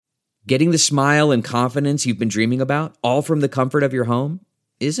Getting the smile and confidence you've been dreaming about, all from the comfort of your home,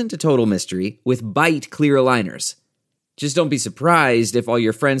 isn't a total mystery with Bite clear aligners. Just don't be surprised if all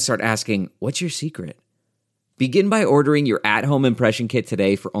your friends start asking, "What's your secret?" Begin by ordering your at-home impression kit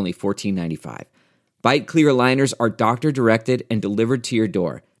today for only $14.95. Bite clear aligners are doctor-directed and delivered to your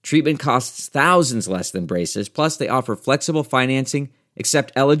door. Treatment costs thousands less than braces, plus they offer flexible financing,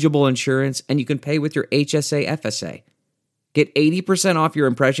 accept eligible insurance, and you can pay with your HSA FSA. Get 80% off your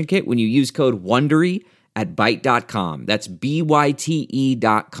impression kit when you use code WONDERY at Byte.com. That's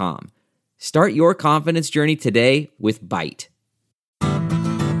BYTE.com. Start your confidence journey today with Byte.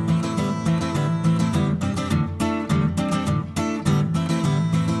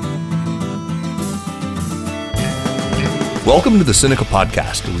 Welcome to the Sinica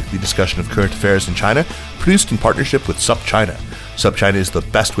Podcast, a weekly discussion of current affairs in China, produced in partnership with SupChina. SupChina is the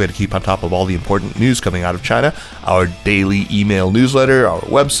best way to keep on top of all the important news coming out of China, our daily email newsletter, our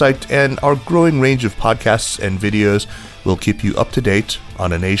website, and our growing range of podcasts and videos will keep you up to date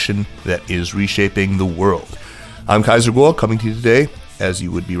on a nation that is reshaping the world. I'm Kaiser Guo, coming to you today, as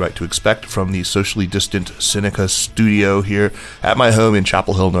you would be right to expect, from the socially distant Sinica studio here at my home in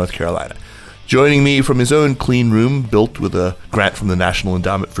Chapel Hill, North Carolina. Joining me from his own clean room, built with a grant from the National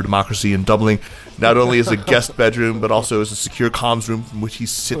Endowment for Democracy in Dublin, not only as a guest bedroom, but also as a secure comms room from which he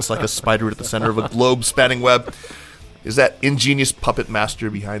sits like a spider at the center of a globe-spanning web, is that ingenious puppet master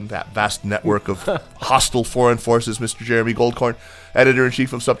behind that vast network of hostile foreign forces, Mr. Jeremy Goldkorn,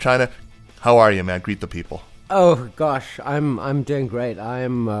 editor-in-chief of SupChina. How are you, man? Greet the people. Oh, gosh, I'm doing great.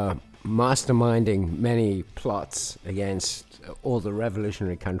 I'm masterminding many plots against all the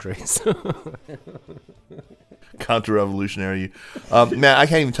revolutionary countries. Counter-revolutionary. Man, I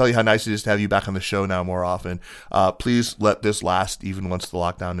can't even tell you how nice it is to have you back on the show now more often. Please let this last even once the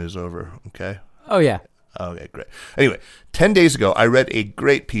lockdown is over, okay? Oh, yeah. Okay, great. Anyway, 10 days ago, I read a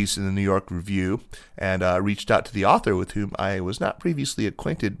great piece in the New York Review and reached out to the author with whom I was not previously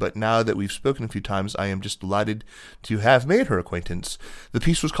acquainted, but now that we've spoken a few times, I am just delighted to have made her acquaintance. The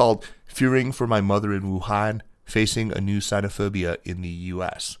piece was called "Fearing for My Mother in Wuhan, Facing a New Sinophobia in the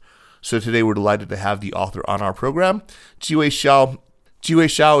U.S." So today we're delighted to have the author on our program, Jiwei Xiao. Jiwei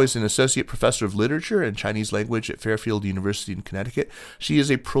Xiao is an associate professor of literature and Chinese language at Fairfield University in Connecticut. She is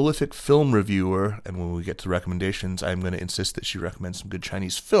a prolific film reviewer, and when we get to the recommendations, I'm going to insist that she recommends some good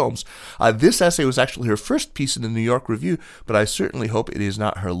Chinese films. This essay was actually her first piece in the New York Review, but I certainly hope it is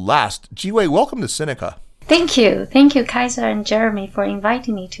not her last. Jiwei, welcome to Sinica. Thank you. Thank you, Kaiser and Jeremy, for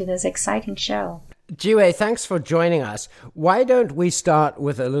inviting me to this exciting show. Jiwei, thanks for joining us. Why don't we start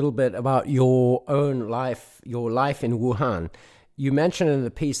with a little bit about your own life, your life in Wuhan? You mentioned in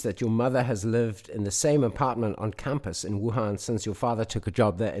the piece that your mother has lived in the same apartment on campus in Wuhan since your father took a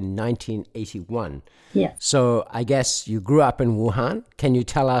job there in 1981. Yeah. So I guess you grew up in Wuhan. Can you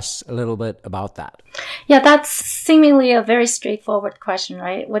tell us a little bit about that? Yeah, that's seemingly a very straightforward question,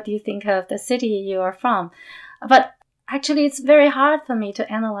 right? What do you think of the city you are from? But actually, it's very hard for me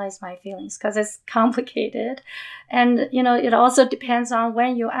to analyze my feelings because it's complicated. And, it also depends on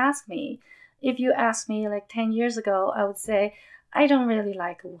when you ask me. If you ask me like 10 years ago, I would say, I don't really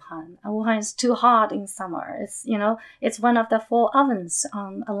like Wuhan. Wuhan is too hot in summer. It's one of the 4 ovens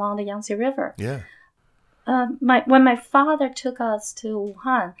along the Yangtze River. Yeah. When my father took us to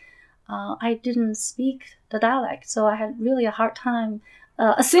Wuhan, I didn't speak the dialect, so I had really a hard time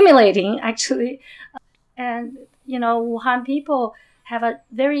assimilating, actually. And, Wuhan people have a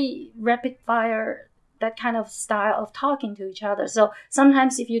very rapid fire, that kind of style of talking to each other. So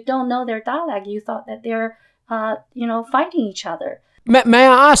sometimes if you don't know their dialect, you thought that they're fighting each other. May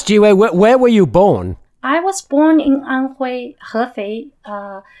I ask you, where were you born? I was born in Anhui, Hefei.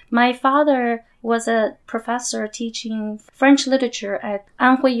 My father was a professor teaching French literature at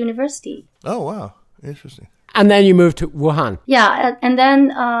Anhui University. Oh, wow. Interesting. And then you moved to Wuhan. Yeah, and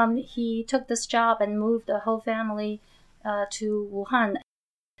then he took this job and moved the whole family to Wuhan.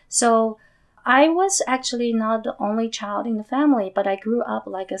 So I was actually not the only child in the family, but I grew up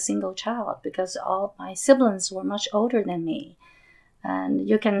like a single child because all my siblings were much older than me. And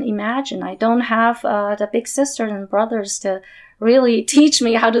you can imagine, I don't have the big sisters and brothers to really teach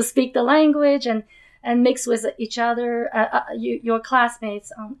me how to speak the language and mix with each other, your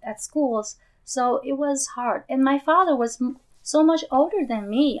classmates at schools. So it was hard. And my father was so much older than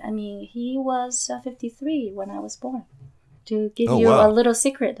me. I mean, he was 53 when I was born. To give a little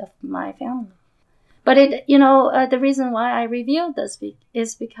secret of my family. But the reason why I revealed this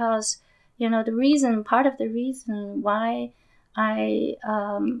is because, part of the reason why I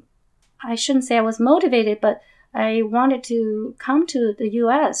shouldn't say I was motivated, but I wanted to come to the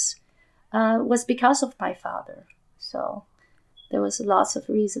U.S. Was because of my father. So there was lots of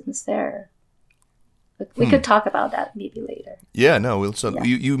reasons there. We could talk about that maybe later. Yeah, no. So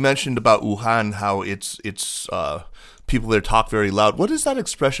you mentioned about Wuhan, how it's people there talk very loud. What is that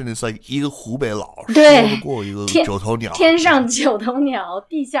expression? It's like 一个湖北佬说不过一个九头鸟。天上九头鸟，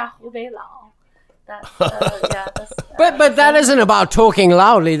地下湖北佬。But that isn't about talking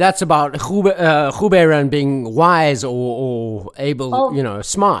loudly. That's about Hubeiren being wise or able,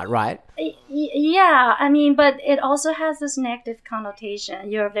 smart, right? Yeah, I mean, but it also has this negative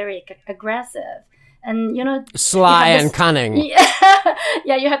connotation. You're very aggressive. And, sly and cunning.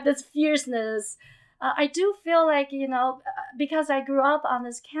 Yeah, you have this fierceness. I do feel like, because I grew up on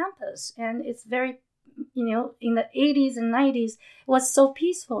this campus and it's very, in the 80s and 90s, it was so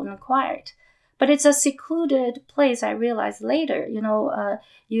peaceful and quiet. But it's a secluded place, I realized later.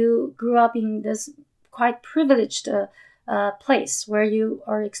 You grew up in this quite privileged place where you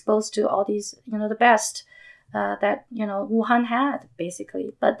are exposed to all these, the best that, Wuhan had,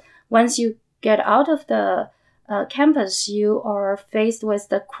 basically. But once you get out of the campus, you are faced with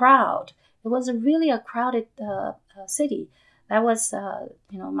the crowd. It was really a crowded city. That was,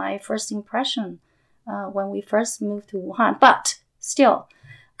 my first impression when we first moved to Wuhan. But still,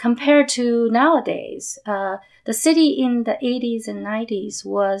 compared to nowadays, the city in the 80s and 90s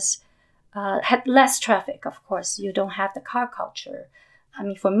had less traffic, of course. You don't have the car culture. I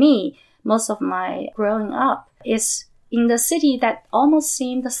mean, for me, most of my growing up is in the city that almost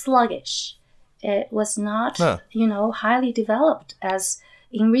seemed sluggish. It was not, highly developed as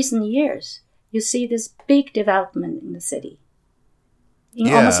in recent years. You see this big development in the city.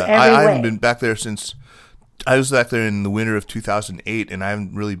 Almost every way. I haven't been back there since... I was back there in the winter of 2008, and I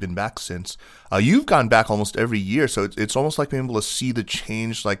haven't really been back since. You've gone back almost every year, so it's almost like being able to see the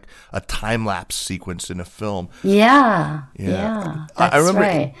change, like a time-lapse sequence in a film. Yeah, that's I remember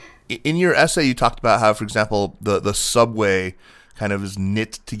right. In your essay, you talked about how, for example, the subway kind of is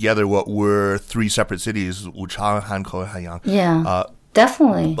knit together what were three separate cities, Wuchang, Hankou, and Hanyang. Yeah,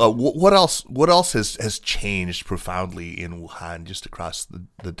 definitely. What else has changed profoundly in Wuhan just across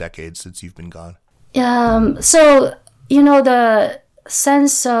the decades since you've been gone? So, the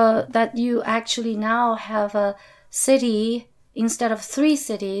sense that you actually now have a city instead of three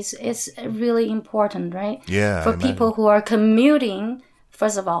cities is really important, right? Yeah. For people who are commuting,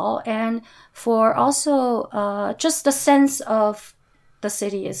 first of all, and for also just the sense of the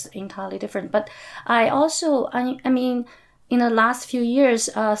city is entirely different. But I mean, in the last few years,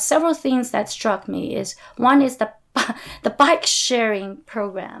 several things that struck me is, one is the bike sharing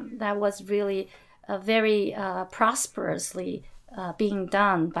program that was really very prosperously being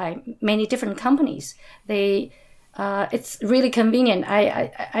done by many different companies. It's really convenient.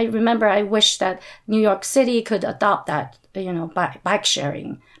 I remember I wish that New York City could adopt that, bike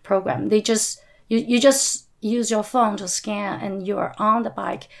sharing program. You just use your phone to scan and you are on the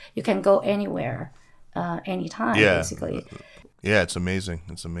bike. You can go anywhere, anytime, basically. Yeah, it's amazing.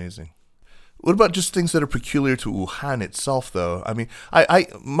 It's amazing. What about just things that are peculiar to Wuhan itself, though? I mean,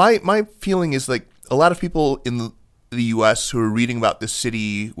 my feeling is like a lot of people in the U.S. who are reading about this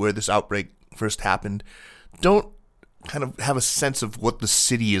city where this outbreak first happened don't kind of have a sense of what the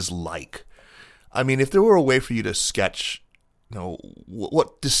city is like. I mean, if there were a way for you to sketch,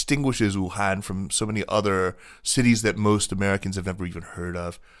 what distinguishes Wuhan from so many other cities that most Americans have never even heard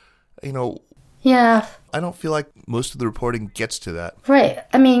of, Yeah. I don't feel like most of the reporting gets to that. Right.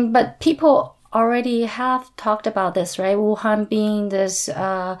 I mean, but people already have talked about this, right? Wuhan being this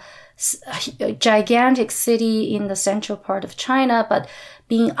gigantic city in the central part of China, but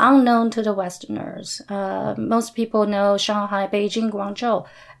being unknown to the Westerners. Most people know Shanghai, Beijing, Guangzhou,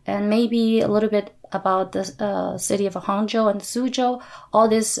 and maybe a little bit about the city of Hangzhou and Suzhou, all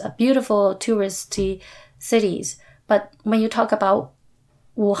these beautiful touristy cities. But when you talk about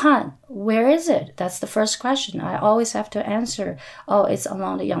Wuhan, where is it? That's the first question I always have to answer. Oh, it's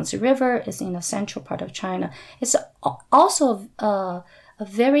along the Yangtze River. It's in the central part of China. It's also a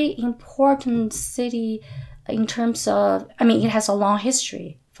very important city in terms of, it has a long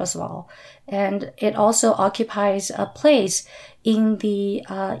history, first of all. And it also occupies a place in the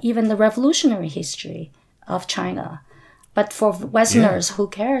even the revolutionary history of China. But for Westerners, who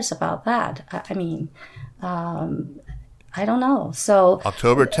cares about that? I don't know. So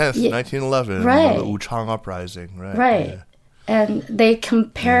October 10th, 1911, right. The Wuchang Uprising, right? Right. Yeah. And they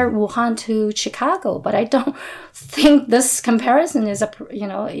compare Wuhan to Chicago, but I don't think this comparison is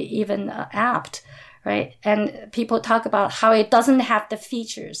even apt, right? And people talk about how it doesn't have the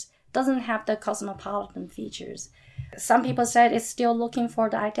features, doesn't have the cosmopolitan features. Some people said it's still looking for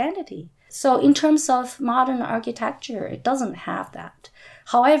the identity. So in terms of modern architecture, it doesn't have that.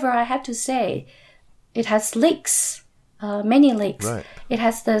 However, I have to say, it has lakes. many lakes. Right. It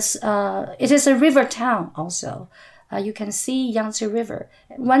has this. It is a river town also. You can see Yangtze River.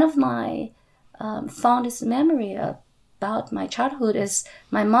 One of my fondest memory about my childhood is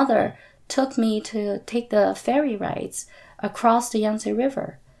my mother took me to take the ferry rides across the Yangtze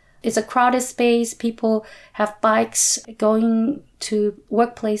River. It's a crowded space. People have bikes going to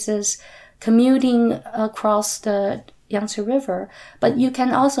workplaces, commuting across the Yangtze River. But you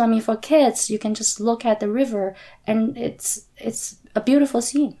can also, for kids, you can just look at the river, and it's a beautiful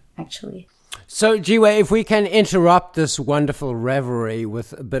scene, actually. So, Jiwei, if we can interrupt this wonderful reverie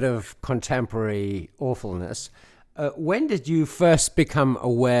with a bit of contemporary awfulness, when did you first become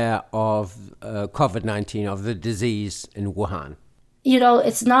aware of COVID-19, of the disease in Wuhan?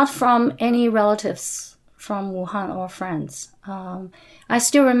 It's not from any relatives from Wuhan or friends. I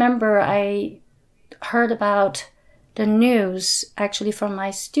still remember I heard about the news actually from my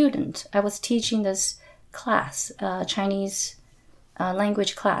student. I was teaching this class, Chinese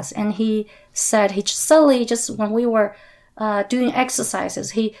language class, and he said he suddenly, just when we were doing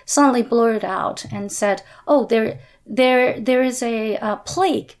exercises, he suddenly blurted out and said, "Oh, there is a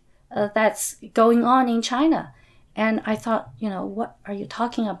plague that's going on in China." And I thought, what are you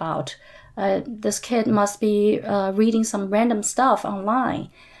talking about? This kid must be reading some random stuff online.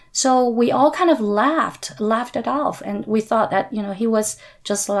 So we all kind of laughed it off, and we thought that he was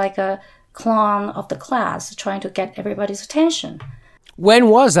just like a clown of the class trying to get everybody's attention. When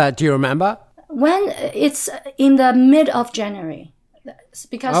was that? Do you remember? When it's in the mid of January,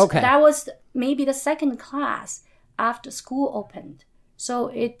 because that was maybe the second class after school opened. So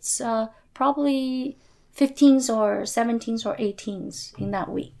it's probably 15th or 17th or 18th in that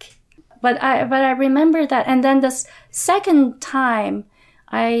week. But I remember that. And then the second time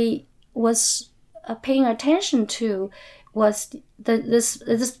I was paying attention to was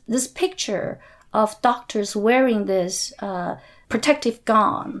this picture of doctors wearing this protective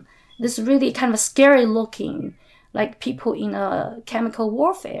gown. This really kind of scary looking, like people in a chemical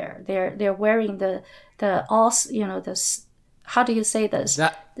warfare. They're wearing the how do you say this?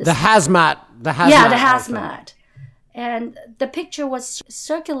 The hazmat. Yeah, the hazmat. And the picture was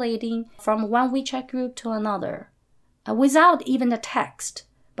circulating from one WeChat group to another without even the text.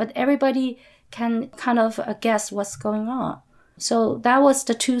 But everybody can kind of guess what's going on. So that was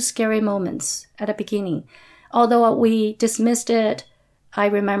the two scary moments at the beginning. Although we dismissed it, I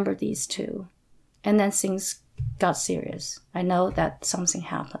remember these two. And then things got serious. I know that something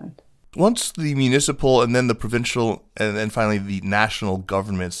happened. Once the municipal and then the provincial and then finally the national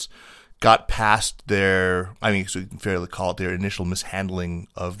governments got past their, so you can fairly call it their initial mishandling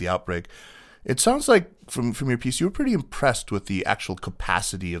of the outbreak, it sounds like from your piece you were pretty impressed with the actual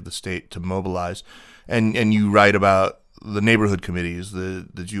capacity of the state to mobilize. And you write about the neighborhood committees, the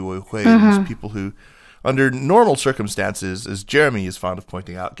Jiwei Xiao, these people who, under normal circumstances, as Jeremy is fond of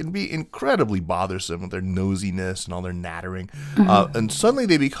pointing out, can be incredibly bothersome with their nosiness and all their nattering. And suddenly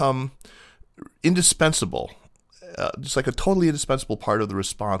they become indispensable, just like a totally indispensable part of the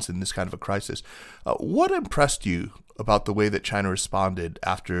response in this kind of a crisis. What impressed you about the way that China responded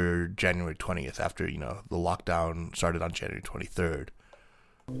after January 20th, after, the lockdown started on January 23rd?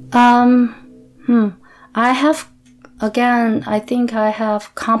 I think I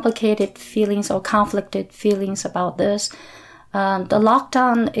have complicated feelings or conflicted feelings about this. The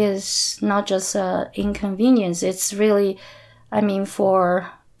lockdown is not just an inconvenience. It's really,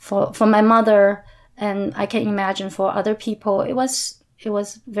 for my mother, and I can imagine for other people, it was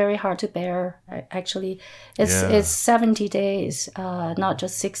very hard to bear. Actually, it's 70 days, not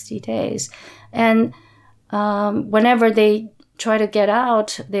just 60 days. And whenever they try to get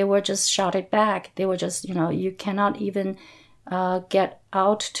out, they were just shouted back. They were just, you cannot even get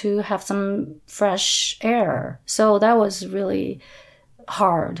out to have some fresh air. So that was really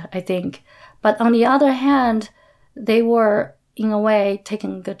hard, I think. But on the other hand, they were, in a way,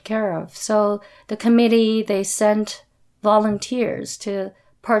 taken good care of. So the committee, they sent volunteers to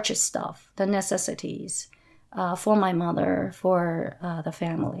purchase stuff, the necessities, for my mother, for the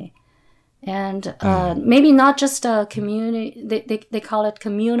family. And maybe not just a community, they call it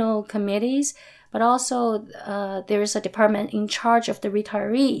communal committees, but also there is a department in charge of the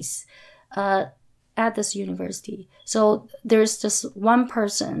retirees at this university. So there's just one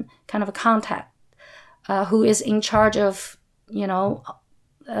person, kind of a contact, who is in charge of,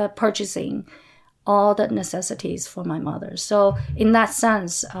 purchasing all the necessities for my mother. So in that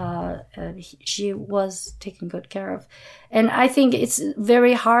sense, she was taken good care of. And I think it's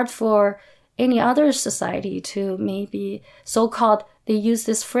very hard for any other society to maybe so-called, they use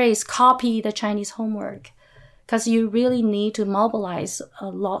this phrase, copy the Chinese homework. because you really need to mobilize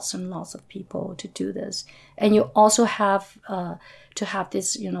lots and lots of people to do this. And you also have to have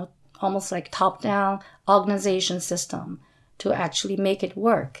this, almost like top-down organization system to actually make it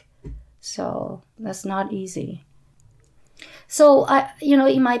work. So that's not easy. So,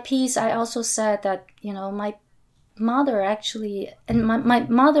 in my piece, I also said that, my mother actually, and my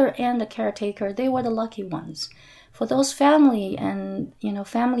mother and the caretaker, they were the lucky ones. For those families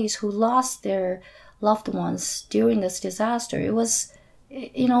who lost their loved ones during this disaster, it was,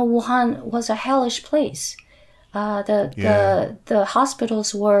 Wuhan was a hellish place. The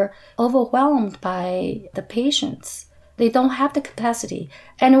hospitals were overwhelmed by the patients. They don't have the capacity.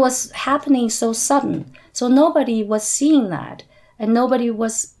 And it was happening so sudden. So nobody was seeing that. And nobody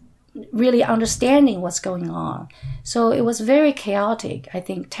was really understanding what's going on. So it was very chaotic, I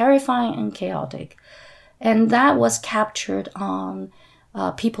think, terrifying and chaotic. And that was captured on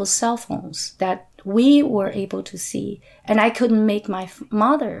people's cell phones that we were able to see. And I couldn't make my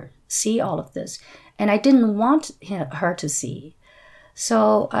mother see all of this. And I didn't want her to see.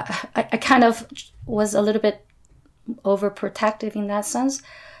 So I kind of was a little bit overprotective in that sense.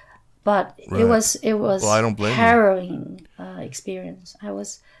 But right. it was well, I don't blame harrowing experience. I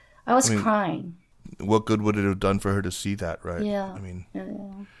was crying. What good would it have done for her to see that, right? Yeah.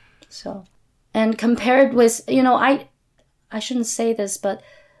 Yeah. So, and compared with, I shouldn't say this, but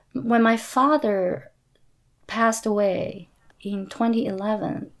when my father passed away in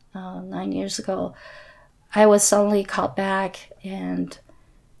 2011, 9 years ago, I was suddenly caught back, and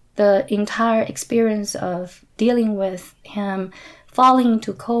the entire experience of dealing with him, falling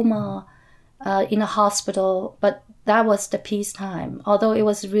into coma in a hospital, but that was the peacetime. Although it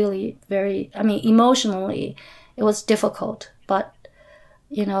was really emotionally, it was difficult, but,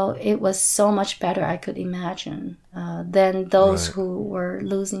 it was so much better I could imagine than those right. who were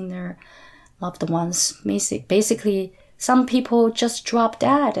losing their loved ones. Basically, some people just dropped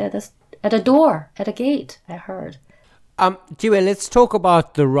dead at a door, at a gate, I heard. Jiwei, let's talk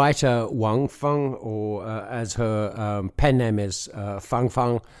about the writer Wang Feng, or as her pen name is Fang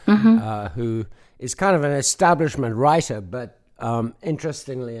Fang, who is kind of an establishment writer, but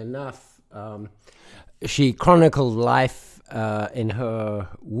interestingly enough, she chronicled life in her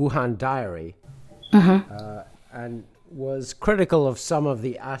Wuhan diary and was critical of some of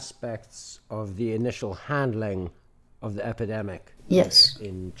the aspects of the initial handling of the epidemic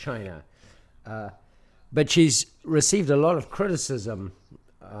in China. But she's received a lot of criticism,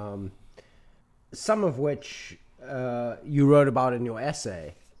 some of which you wrote about in your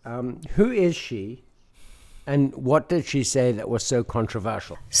essay. Who is she, and what did she say that was so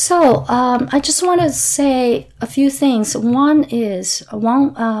controversial? So I just want to say a few things. One is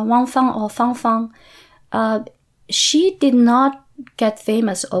Wang Fang or Fang Fang. She did not get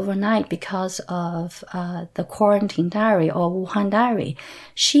famous overnight because of the quarantine diary or Wuhan diary.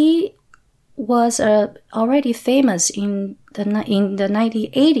 She was already famous in the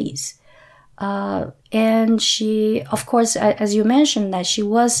 1980s. And she, of course, as you mentioned, that she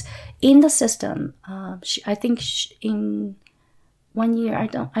was in the system. I think in 1 year,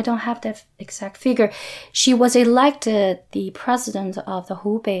 I don't have the exact figure. She was elected the president of the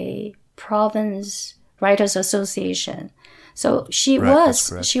Hubei Province Writers Association. So she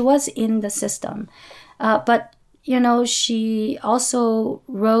was in the system. But, she also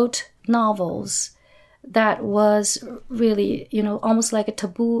wrote novels that was really, almost like a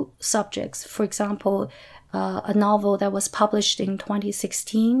taboo subjects. For example, a novel that was published in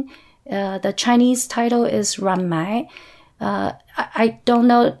 2016. The Chinese title is Ran Mai. I don't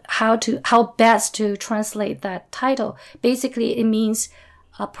know how best to translate that title. Basically, it means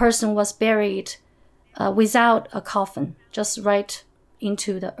a person was buried without a coffin, just right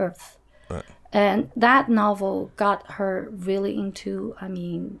into the earth. Right. And that novel got her really into,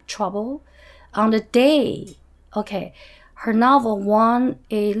 trouble. On the day, her novel won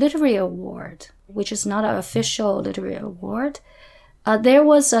a literary award, which is not an official literary award. There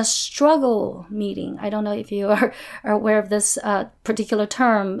was a struggle meeting. I don't know if you are aware of this particular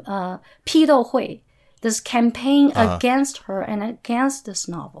term, 批斗会, this campaign against her and against this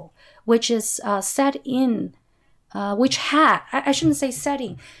novel, which is set in, which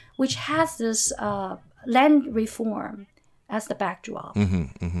has this land reform as the backdrop.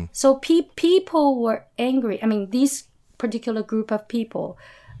 So people were angry. These particular group of people,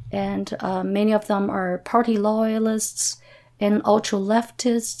 and many of them are party loyalists and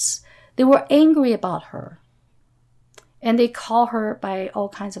ultra-leftists, they were angry about her. And they call her by all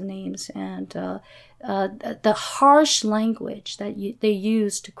kinds of names. And the harsh language that they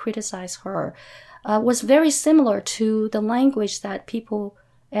used to criticize her was very similar to the language that people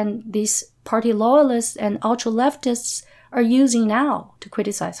and these party loyalists and ultra-leftists are using now to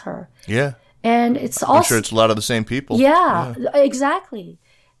criticize her. Yeah. And it's also... I'm sure it's a lot of the same people. Yeah, exactly.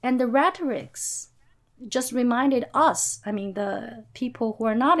 And the rhetorics just reminded us, I mean, the people who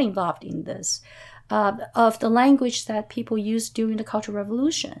are not involved in this, of the language that people used during the Cultural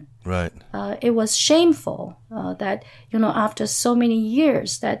Revolution. Right. It was shameful that, after so many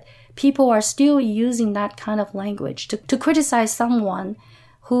years, that people are still using that kind of language to criticize someone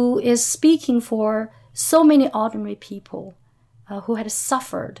who is speaking for so many ordinary people who had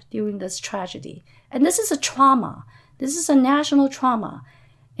suffered during this tragedy. And this is a trauma. This is a national trauma.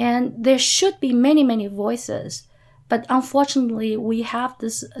 And there should be many, many voices. But unfortunately, we have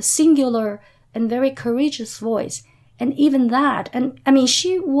this singular and very courageous voice. And even that, and I mean,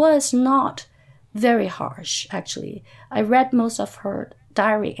 she was not very harsh, actually. I read most of her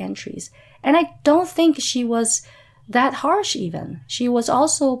diary entries. And I don't think she was that harsh even. She was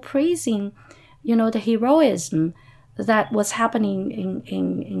also praising, the heroism that was happening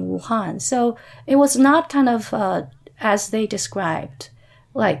in Wuhan. So it was not kind of as they described,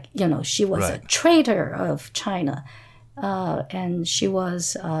 like, she was a traitor of China, and she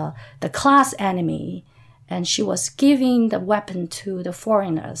was the class enemy, and she was giving the weapon to the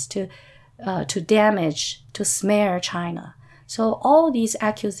foreigners to damage, to smear China. So all these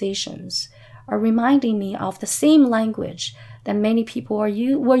accusations are reminding me of the same language that many people were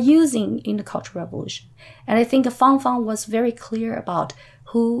using in the Cultural Revolution. And I think Fang Fang was very clear about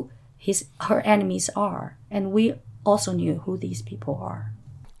who her enemies are. And we also knew who these people are.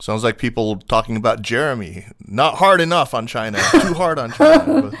 Sounds like people talking about Jeremy. Not hard enough on China. Too hard on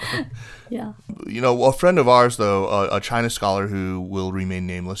China. But, yeah. A friend of ours, though, a China scholar who will remain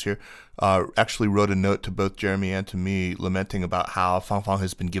nameless here, actually wrote a note to both Jeremy and to me lamenting about how Fang Fang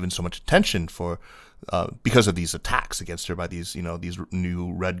has been given so much attention because of these attacks against her by these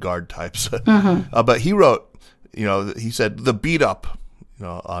new Red Guard types. Mm-hmm. But he wrote, he said, the beat up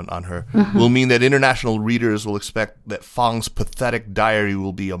on her will mean that international readers will expect that Fang's pathetic diary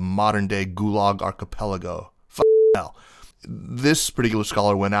will be a modern-day Gulag archipelago. Hell. This particular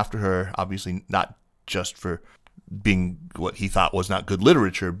scholar went after her, obviously not just for being what he thought was not good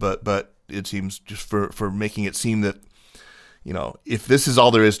literature, but it seems just for making it seem that, if this is all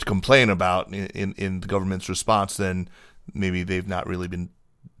there is to complain about in the government's response, then maybe they've not really been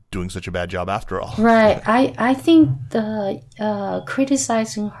doing such a bad job after all. Right. I think the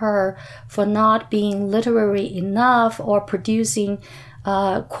criticizing her for not being literary enough or producing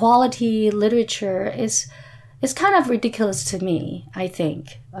quality literature is kind of ridiculous to me, I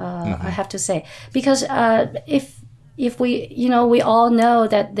think, I have to say. Because if we, we all know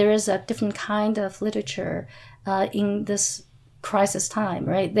that there is a different kind of literature in this crisis time,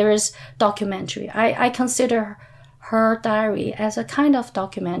 right? There is documentary. I consider her diary as a kind of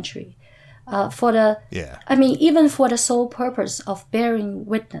documentary even for the sole purpose of bearing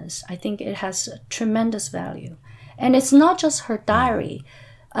witness. I think it has a tremendous value. And it's not just her diary.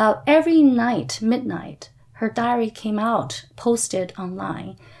 Every night, midnight, her diary came out, posted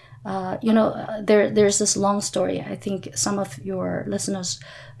online. There's this long story. I think some of your listeners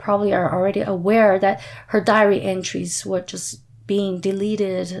probably are already aware that her diary entries were just being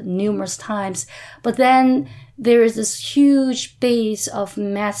deleted numerous times. But then there is this huge base of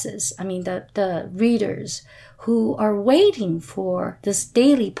masses, the readers who are waiting for this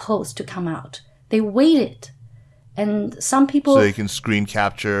daily post to come out. They waited. And some people... So they can screen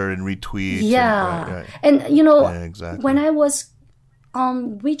capture and retweet. Yeah. And exactly. When I was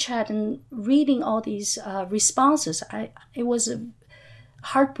on WeChat and reading all these responses, it was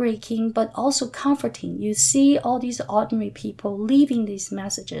heartbreaking, but also comforting. You see all these ordinary people leaving these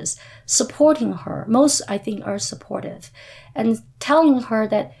messages, supporting her. Most, I think, are supportive, and telling her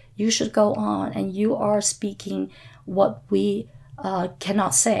that you should go on and you are speaking what we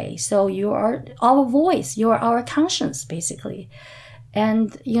cannot say. So you are our voice, you are our conscience, basically.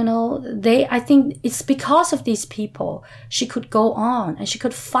 And, I think it's because of these people she could go on and she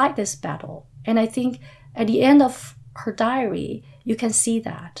could fight this battle. And I think at the end of her diary, you can see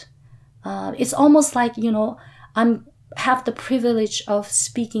that. It's almost like, have the privilege of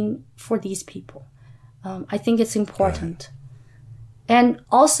speaking for these people. I think it's important. Right. And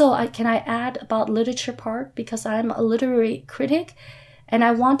also, can I add about literature part? Because I'm a literary critic, and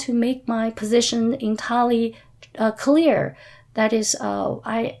I want to make my position entirely clear. That is,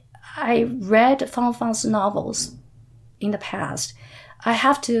 I read Fang Fang's novels in the past. I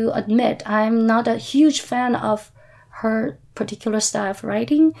have to admit, I'm not a huge fan of her particular style of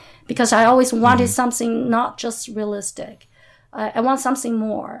writing, because I always wanted something not just realistic. I want something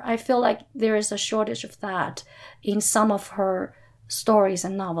more. I feel like there is a shortage of that in some of her stories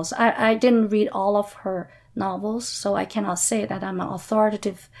and novels. I didn't read all of her novels, so I cannot say that I'm an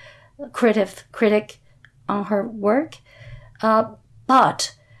authoritative critic on her work.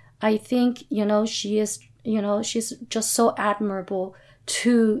 But I think, she's just so admirable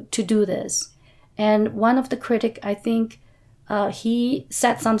to do this. And one of the critic, I think, he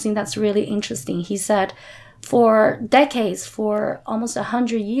said something that's really interesting. He said, for decades, for almost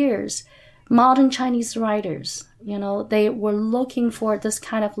 100 years, modern Chinese writers, they were looking for this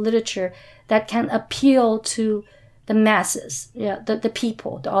kind of literature that can appeal to the masses, the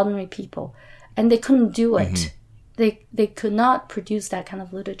people, the ordinary people. And they couldn't do it. They could not produce that kind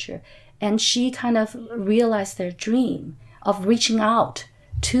of literature. And she kind of realized their dream of reaching out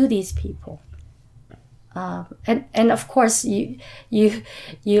to these people. And of course,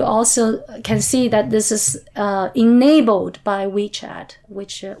 you also can see that this is enabled by WeChat,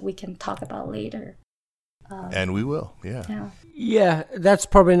 which we can talk about later. And we will, yeah. Yeah, that's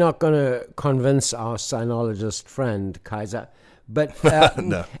probably not going to convince our sinologist friend, Kaiser. But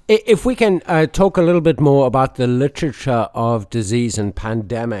no. If we can talk a little bit more about the literature of disease and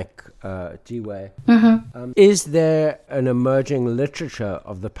pandemic, Jiwei, is there an emerging literature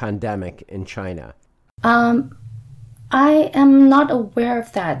of the pandemic in China? I am not aware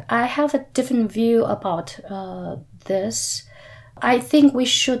of that. I have a different view about this. I think we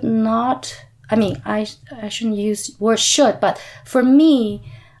should not, I shouldn't use word should, but for me,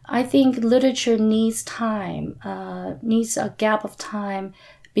 I think literature needs time, needs a gap of time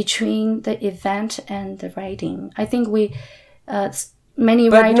between the event and the writing. I think many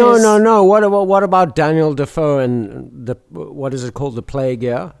writers... No. What about Daniel Defoe and what is it called, The Plague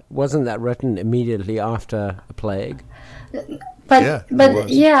Year? Wasn't that written immediately after a plague? But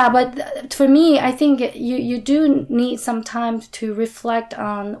for me, I think you do need some time to reflect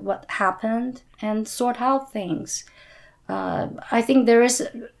on what happened and sort out things. I think there is...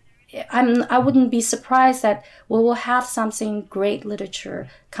 I wouldn't be surprised that we will have something great literature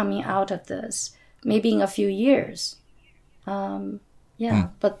coming out of this, maybe in a few years.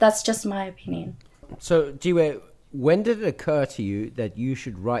 But that's just my opinion. So, Jiwei, when did it occur to you that you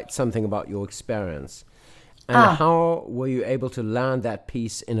should write something about your experience? And how were you able to land that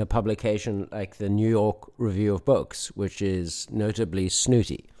piece in a publication like the New York Review of Books, which is notably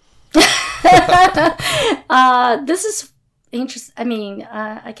snooty? This is interesting.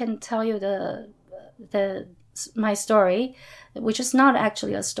 I can tell you my story, which is not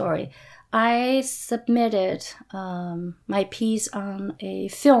actually a story. I submitted my piece on a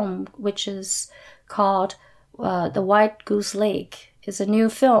film which is called The White Goose Lake. It's a new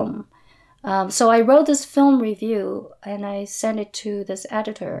film. So I wrote this film review and I sent it to this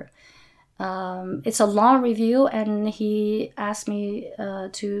editor. It's a long review and he asked me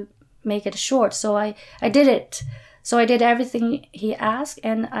to make it short. So I did it. So I did everything he asked,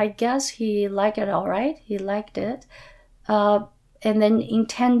 and I guess he liked it all right. He liked it. And then in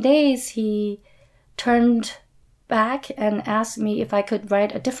 10 days, he turned back and asked me if I could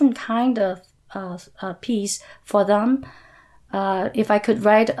write a different kind of piece for them, if I could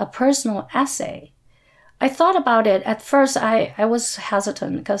write a personal essay. I thought about it. At first, I was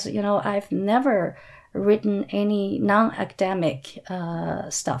hesitant because, I've never written any non-academic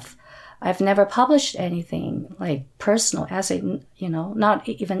stuff. I've never published anything like personal essay, not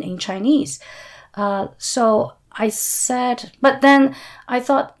even in Chinese. So I said, but then I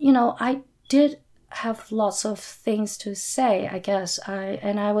thought, I did have lots of things to say, I guess.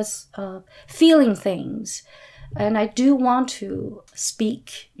 I was feeling things. And I do want to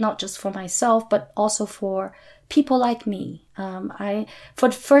speak, not just for myself, but also for people like me. For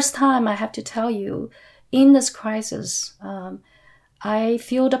the first time, I have to tell you, in this crisis, I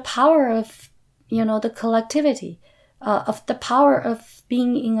feel the power of, the collectivity, of the power of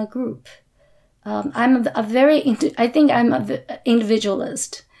being in a group. I think I'm an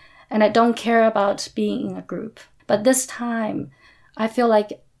individualist, and I don't care about being in a group. But this time, I feel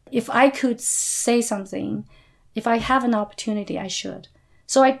like if I could say something, if I have an opportunity, I should.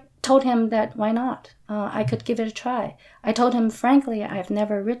 So I told him that why not? I could give it a try. I told him, frankly, I've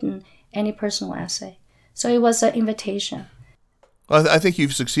never written any personal essay. So it was an invitation. Well, I think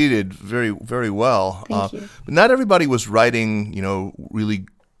you've succeeded very, very well. Thank you. But not everybody was writing, really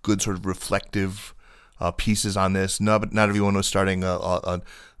good sort of reflective pieces on this. Not everyone was starting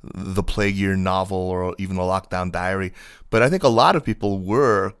the Plague Year novel or even a Lockdown Diary. But I think a lot of people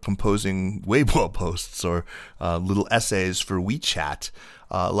were composing Weibo posts or little essays for WeChat.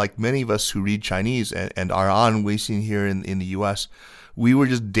 Like many of us who read Chinese and are on Weixin here in the U.S., we were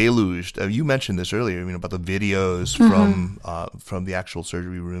just deluged. You mentioned this earlier, about the videos from the actual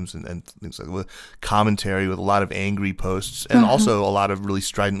surgery rooms and things like that, with commentary, with a lot of angry posts, and also a lot of really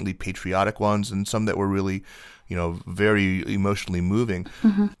stridently patriotic ones, and some that were really, very emotionally moving.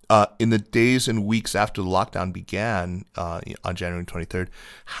 In the days and weeks after the lockdown began on January 23rd,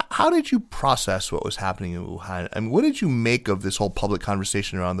 how did you process what was happening in Wuhan? I mean, what did you make of this whole public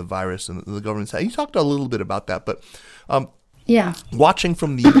conversation around the virus and the government's? You talked a little bit about that, but watching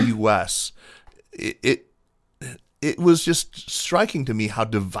from the U.S., it was just striking to me how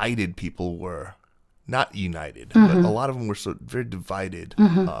divided people were. Not united, but a lot of them were so very divided.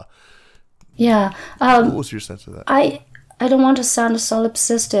 What was your sense of that? I don't want to sound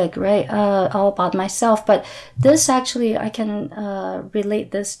solipsistic, right? All about myself, but this actually, I can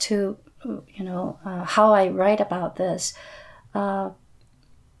relate this to, how I write about this.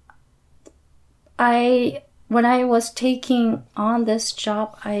 When I was taking on this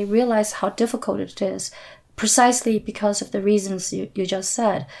job, I realized how difficult it is, precisely because of the reasons you just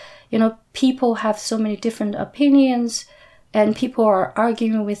said. People have so many different opinions, and people are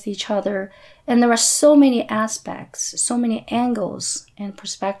arguing with each other. And there are so many aspects, so many angles and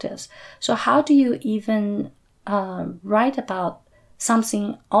perspectives. So how do you even write about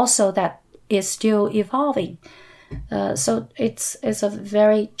something also that is still evolving? So it's a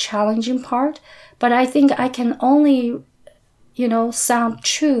very challenging part. But I think I can only, sound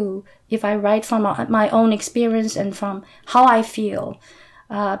true if I write from my own experience and from how I feel.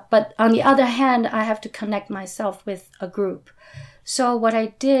 But on the other hand, I have to connect myself with a group. So what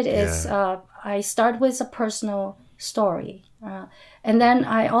I did is I start with a personal story. And then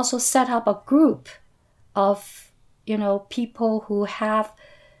I also set up a group of, people who have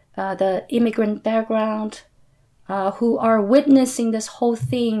the immigrant background, who are witnessing this whole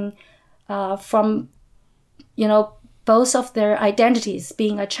thing from, both of their identities,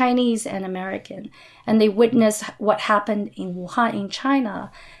 being a Chinese and American. And they witness what happened in Wuhan, in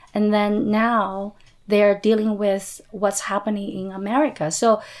China. And then now they're dealing with what's happening in America.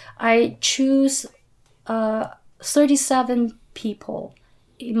 So I choose 37 people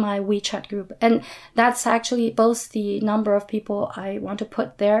in my WeChat group. And that's actually both the number of people I want to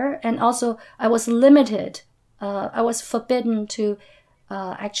put there. And also I was limited. I was forbidden to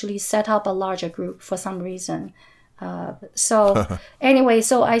actually set up a larger group for some reason. So anyway,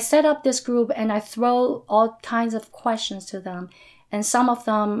 so I set up this group and I throw all kinds of questions to them. And some of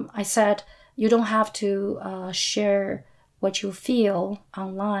them I said, you don't have to share what you feel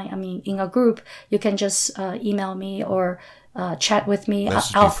online. I mean, in a group, you can just email me or chat with me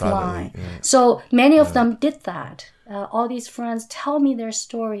offline. So many of them did that. All these friends tell me their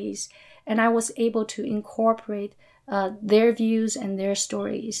stories, and I was able to incorporate their views and their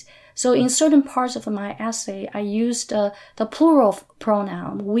stories. So in certain parts of my essay, I used the plural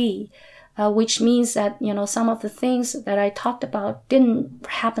pronoun, we, which means that, some of the things that I talked about didn't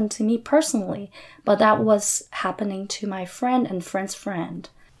happen to me personally, but that was happening to my friend and friend's friend.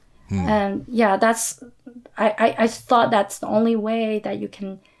 And I thought that's the only way that you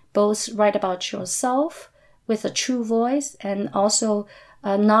can both write about yourself with a true voice and also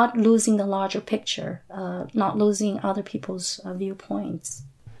not losing the larger picture, not losing other people's viewpoints.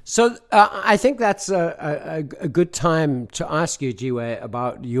 So I think that's a good time to ask you, Jiwei,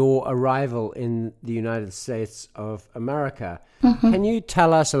 about your arrival in the United States of America. Can you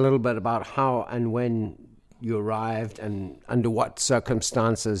tell us a little bit about how and when you arrived and under what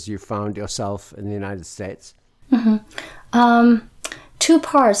circumstances you found yourself in the United States? Two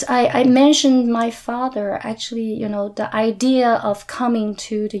parts. I mentioned my father, actually, the idea of coming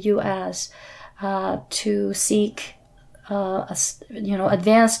to the U.S. To seek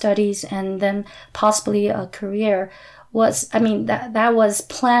advanced studies and then possibly a career that was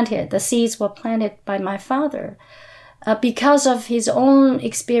planted. The seeds were planted by my father because of his own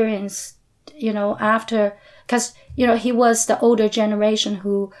experience, because he was the older generation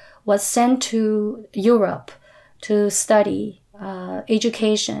who was sent to Europe to study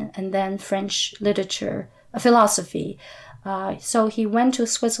education and then French literature, philosophy. So he went to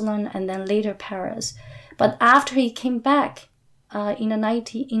Switzerland and then later Paris. But after he came back in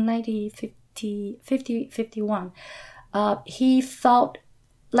 1951, he felt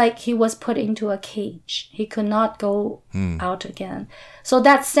like he was put into a cage. He could not go out again. So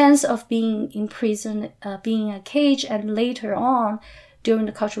that sense of being in prison, being in a cage, and later on, during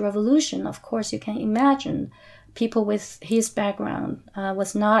the Cultural Revolution, of course, you can imagine people with his background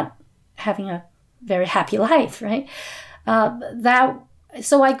was not having a very happy life, right?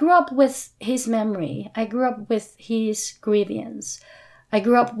 So I grew up with his memory. I grew up with his grievance. I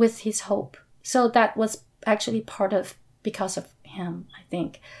grew up with his hope. So that was actually because of him, I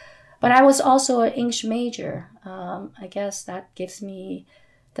think. But I was also an English major. I guess that gives me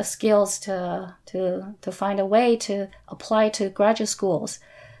the skills to find a way to apply to graduate schools.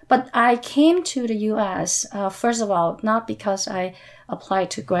 But I came to the U.S., first of all, not because I applied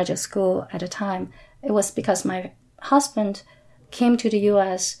to graduate school at the time. It was because my husband came to the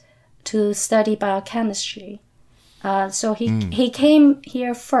U.S. to study biochemistry. So he came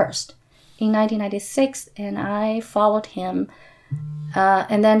here first in 1996, and I followed him.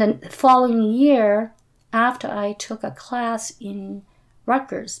 And then the following year, after I took a class in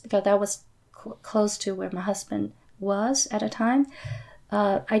Rutgers, because that was close to where my husband was at the time,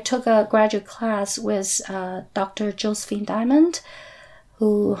 I took a graduate class with Dr. Josephine Diamond,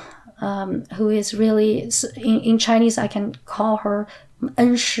 who is really, in Chinese I can call her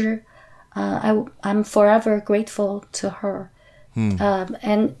恩师. I'm forever grateful to her.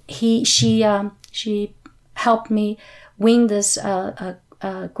 And she helped me win this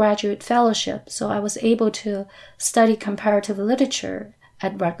graduate fellowship. So I was able to study comparative literature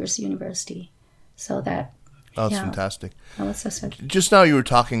at Rutgers University. So that... Oh, that's fantastic. That was so just now you were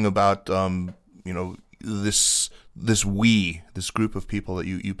talking about, this group of people that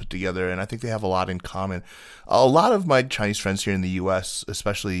you put together, and I think they have a lot in common. A lot of my Chinese friends here in the U.S.,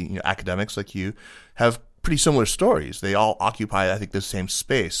 especially academics like you, have pretty similar stories. They all occupy, I think, the same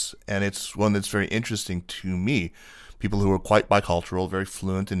space, and it's one that's very interesting to me. People who are quite bicultural, very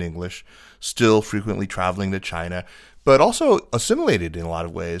fluent in English, still frequently traveling to China, but also assimilated in a lot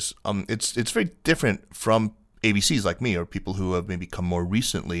of ways. It's very different from ABCs like me, or people who have maybe come more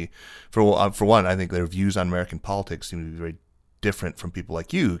recently. For one, I think their views on American politics seem to be very different from people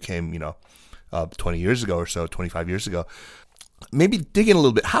like you who came, 20 years ago or so, 25 years ago. Maybe dig in a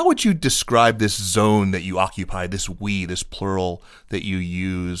little bit. How would you describe this zone that you occupy, this we, this plural that you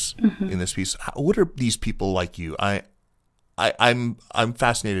use in this piece? What are these people like you? I'm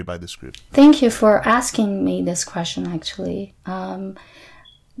fascinated by this group. Thank you for asking me this question, actually.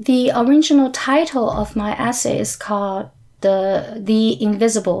 The original title of my essay is called The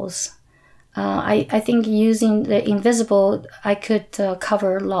Invisibles. I think using the invisible, I could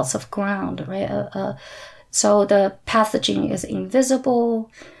cover lots of ground, right? So the pathogen is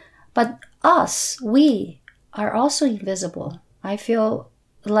invisible, but we are also invisible. I feel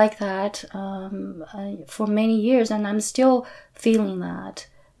like that for many years, and I'm still feeling that.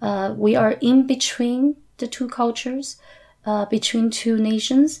 We are in between the two cultures, between two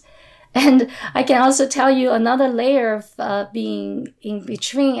nations. And I can also tell you another layer of being in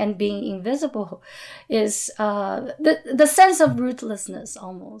between and being invisible is the sense of rootlessness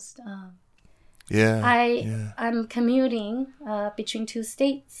almost. I'm commuting between two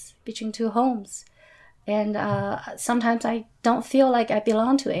states, between two homes. And sometimes I don't feel like I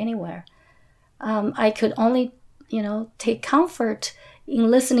belong to anywhere. I could only, take comfort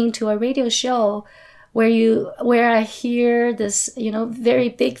in listening to a radio show where I hear this, very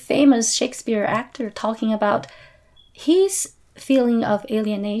big famous Shakespeare actor talking about his feeling of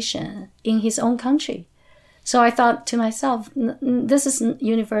alienation in his own country. So I thought to myself, this is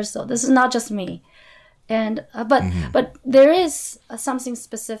universal. This is not just me. And but there is something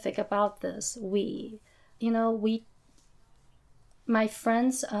specific about this. My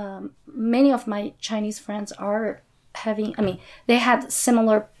friends, many of my Chinese friends are they had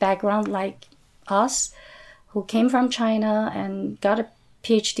similar background like us, who came from China and got a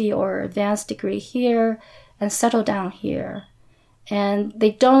PhD or advanced degree here and settled down here. And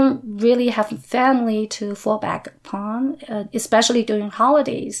they don't really have family to fall back upon, especially during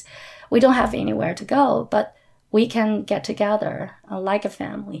holidays. We don't have anywhere to go, but we can get together like a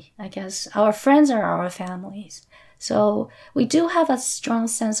family. I guess our friends are our families. So we do have a strong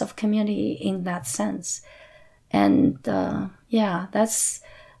sense of community in that sense. And that's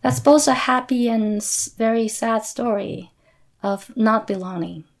both a happy and very sad story of not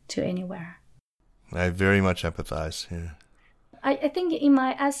belonging to anywhere. I very much empathize. Yeah. I think in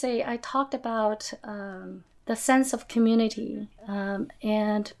my essay, I talked about the sense of community.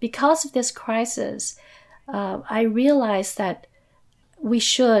 And because of this crisis, I realized that we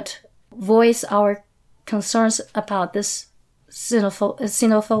should voice our concerns about this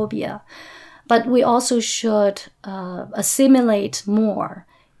xenophobia, but we also should assimilate more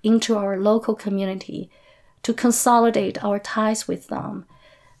into our local community to consolidate our ties with them.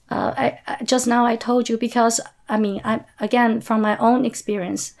 Just now I told you, because again, from my own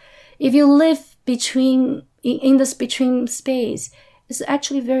experience, if you live in this between space, it's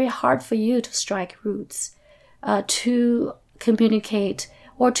actually very hard for you to strike roots, to communicate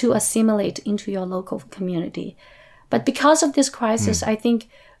or to assimilate into your local community. But because of this crisis, I think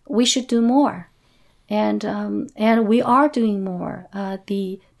we should do more. and we are doing more.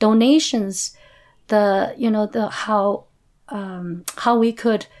 The donations, how we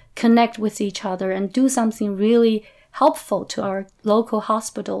could connect with each other and do something really helpful to our local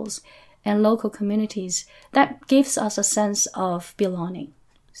hospitals and local communities, that gives us a sense of belonging.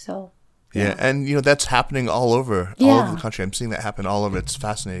 So yeah, and that's happening all over the country. I'm seeing that happen all over. It's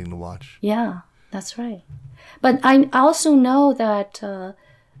fascinating to watch. Yeah, that's right. But I also know that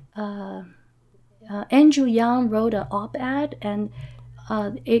Andrew Yang wrote an op-ed, and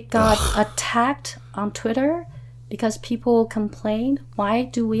it got attacked on Twitter because people complained, why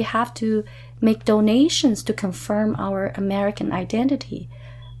do we have to make donations to confirm our American identity?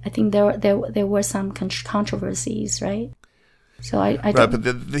 I think there were some controversies, right? So I right,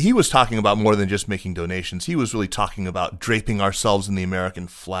 but he was talking about more than just making donations. He was really talking about draping ourselves in the American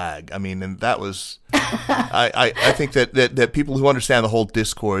flag. I mean, and that was, I think that people who understand the whole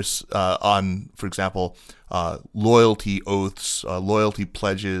discourse on, for example, loyalty oaths, loyalty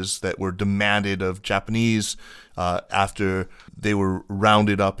pledges that were demanded of Japanese after they were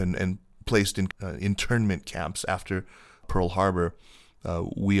rounded up and placed in internment camps after Pearl Harbor.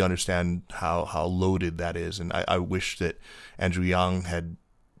 We understand how loaded that is, and I wish that Andrew Yang had,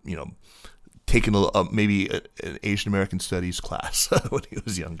 taken maybe an Asian American studies class when he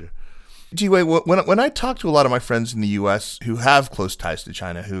was younger. Jiwei, when I talk to a lot of my friends in the U.S. who have close ties to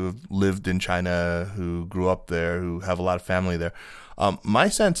China, who have lived in China, who grew up there, who have a lot of family there, my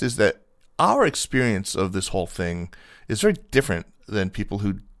sense is that our experience of this whole thing is very different than people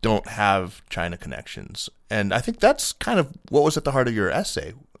who don't have China connections. And I think that's kind of what was at the heart of your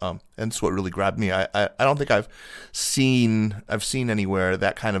essay. And it's what really grabbed me. I don't think I've seen anywhere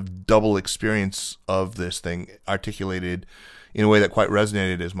that kind of double experience of this thing articulated in a way that quite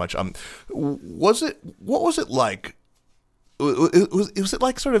resonated as much. What was it like? Was it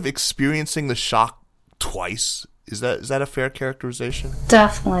like sort of experiencing the shock twice? Is that a fair characterization?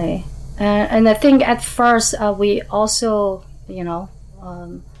 Definitely. And I think at first we also,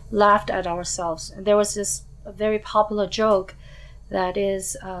 laughed at ourselves. There was this very popular joke that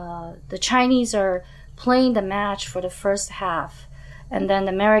is the Chinese are playing the match for the first half, and then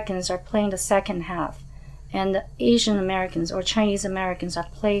the Americans are playing the second half, and the Asian Americans or Chinese Americans are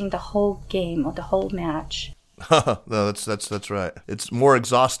playing the whole game or the whole match. No, that's right. It's more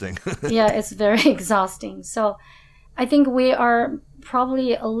exhausting. Yeah, it's very exhausting. So I think we are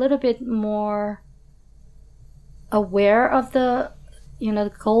probably a little bit more aware of the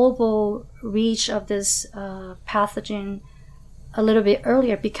global reach of this pathogen a little bit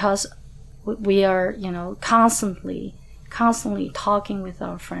earlier because we are, constantly talking with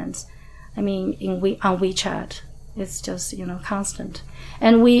our friends. I mean, on WeChat, it's just, constant.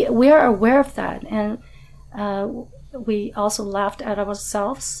 And we are aware of that. And we also laughed at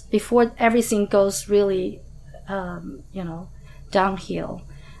ourselves before everything goes really, downhill.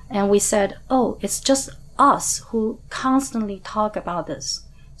 And we said, it's just us who constantly talk about this.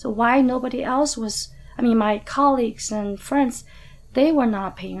 So why nobody else was, my colleagues and friends, they were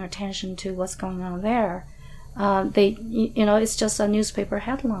not paying attention to what's going on there. It's just a newspaper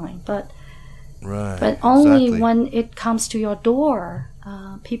headline, but only exactly. When it comes to your door,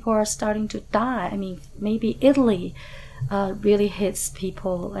 people are starting to die. Maybe Italy really hits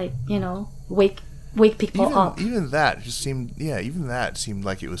people, wake people up. Even that just seemed, even that seemed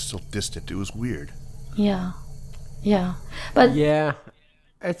like it was still distant. It was weird. Yeah. But yeah,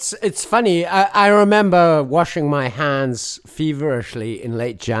 it's funny. I remember washing my hands feverishly in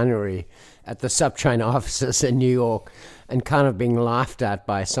late January at the SupChina offices in New York and kind of being laughed at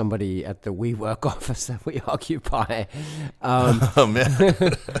by somebody at the WeWork office that we occupy. Oh, man.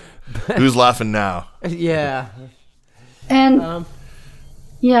 Who's laughing now? Yeah. And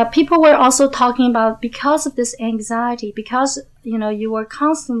people were also talking about, because of this anxiety, because, you were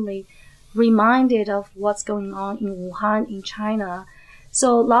constantly reminded of what's going on in Wuhan, in China.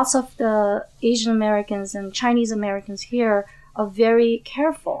 So lots of the Asian Americans and Chinese Americans here are very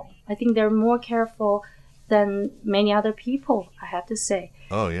careful. I think they're more careful than many other people, I have to say.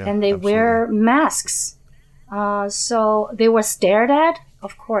 Oh, yeah. And they wear masks. So they were stared at.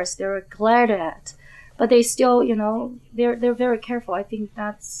 Of course, they were glared at. But they still, they're very careful. I think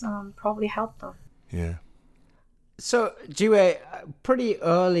that's probably helped them. Yeah. So, Jiwei, pretty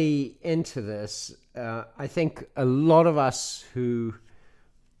early into this, I think a lot of us who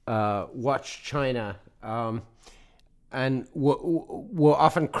watched China and were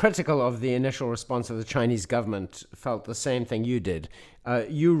often critical of the initial response of the Chinese government felt the same thing you did.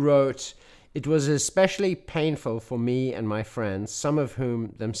 You wrote, "It was especially painful for me and my friends, some of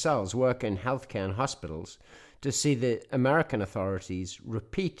whom themselves work in healthcare and hospitals, to see the American authorities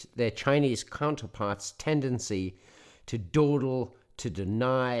repeat their Chinese counterparts' tendency to dawdle, to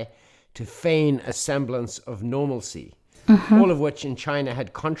deny, to feign a semblance of normalcy, all of which in China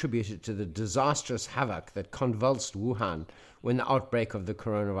had contributed to the disastrous havoc that convulsed Wuhan when the outbreak of the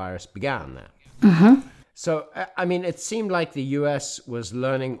coronavirus began there. So, I mean, it seemed like the US was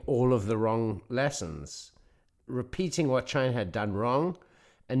learning all of the wrong lessons, repeating what China had done wrong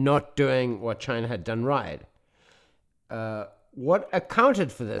and not doing what China had done right. What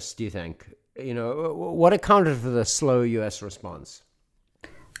accounted for this, do you think? What accounted for the slow US response?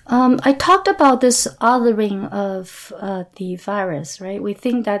 I talked about this othering of the virus, right? We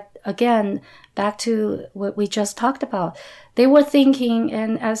think that, again, back to what we just talked about, they were thinking,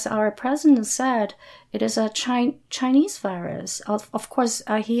 and as our president said, it is a Chinese virus. Of course,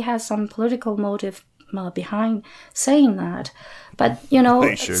 he has some political motive behind saying that. But, He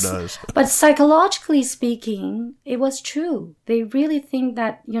sure does. But psychologically speaking, it was true. They really think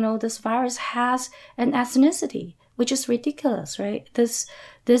that, this virus has an ethnicity, which is ridiculous, right? This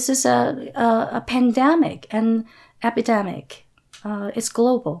is a pandemic and epidemic. It's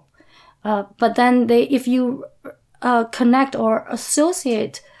global. But then if you connect or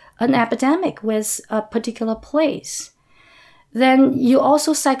associate an epidemic with a particular place, then you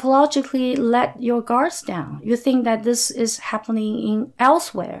also psychologically let your guards down. You think that this is happening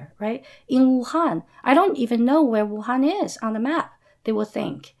elsewhere, right? In Wuhan. I don't even know where Wuhan is on the map, they will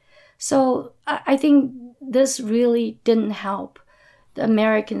think. So I think this really didn't help the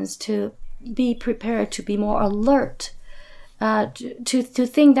Americans to be prepared, to be more alert, to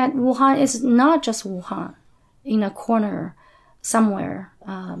think that Wuhan is not just Wuhan in a corner somewhere.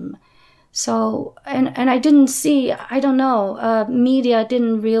 So, and I didn't see, I don't know, media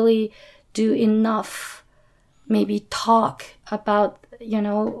didn't really do enough, maybe talk about,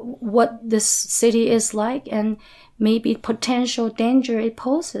 what this city is like and maybe potential danger it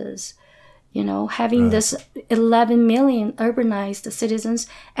poses, having this 11 million urbanized citizens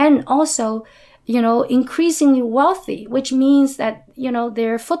and also, increasingly wealthy, which means that,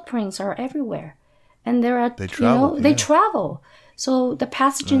 their footprints are everywhere. And they travel. So the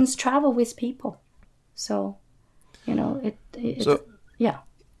pathogens travel with people. So, yeah.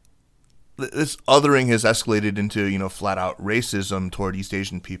 This othering has escalated into, flat out racism toward East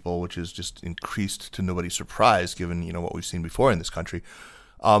Asian people, which has just increased to nobody's surprise, given, what we've seen before in this country.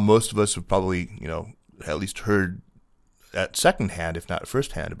 Most of us have probably, at least heard at secondhand, if not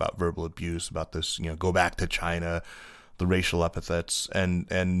firsthand, about verbal abuse, about this, go back to China, the racial epithets, and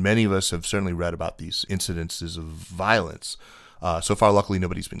many of us have certainly read about these incidences of violence. So far, luckily,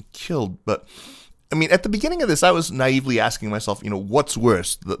 nobody's been killed. But, I mean, at the beginning of this, I was naively asking myself, what's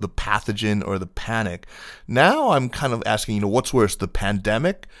worse, the pathogen or the panic? Now I'm kind of asking, what's worse, the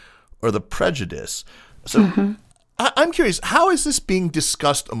pandemic or the prejudice? So I'm curious, how is this being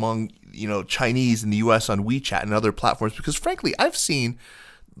discussed among, Chinese in the U.S. on WeChat and other platforms? Because, frankly, I've seen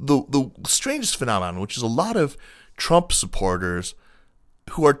the strangest phenomenon, which is a lot of Trump supporters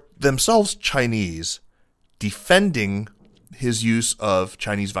who are themselves Chinese defending his use of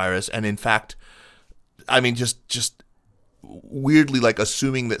Chinese virus, and in fact, I mean, just weirdly, like,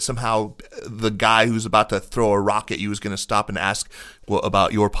 assuming that somehow the guy who's about to throw a rock at you is going to stop and ask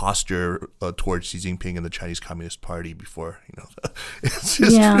about your posture towards Xi Jinping and the Chinese Communist Party before, it's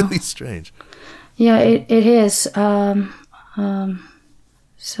just really strange. Yeah, it is.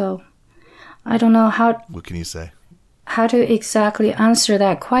 So I don't know what can you say? How to exactly answer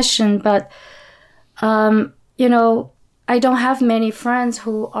that question, but, I don't have many friends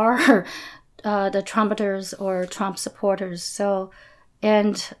who are the Trumpeters or Trump supporters. So,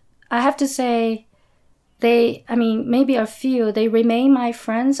 and I have to say, maybe a few, they remain my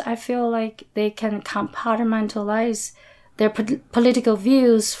friends. I feel like they can compartmentalize their political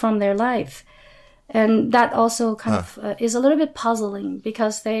views from their life. And that also kind of is a little bit puzzling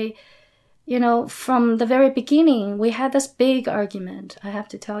because they, from the very beginning, we had this big argument, I have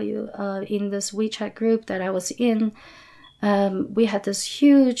to tell you, in this WeChat group that I was in. We had this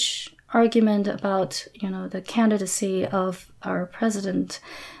huge argument about, the candidacy of our president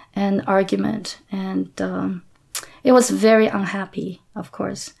and argument. And it was very unhappy, of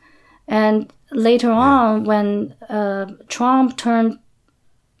course. And later on, when Trump turned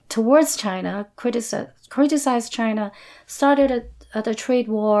towards China, criticized China, started a trade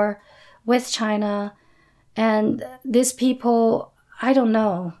war with China, and these people, I don't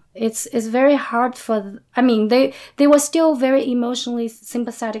know, it's very hard for, they were still very emotionally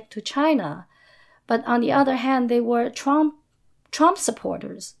sympathetic to China, but on the other hand, they were Trump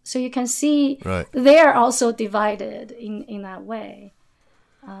supporters. So you can see they're also divided in that way.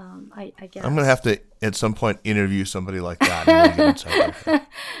 I guess. I'm going to have to, at some point, interview somebody like that. And really get inside that.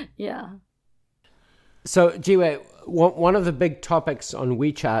 Yeah. So, Jiwei, one of the big topics on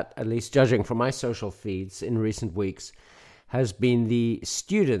WeChat, at least judging from my social feeds in recent weeks, has been the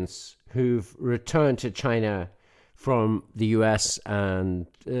students who've returned to China from the US and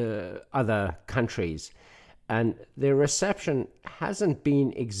other countries. And their reception hasn't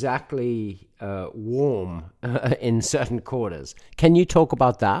been exactly warm in certain quarters. Can you talk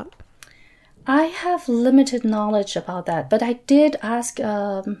about that? I have limited knowledge about that, but I did ask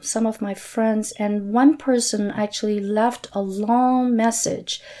some of my friends, and one person actually left a long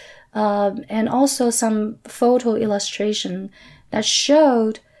message and also some photo illustration that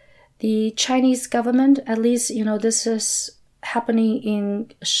showed the Chinese government, at least, this is happening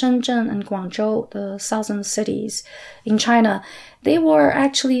in Shenzhen and Guangzhou, the southern cities in China. They were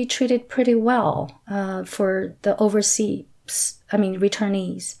actually treated pretty well for the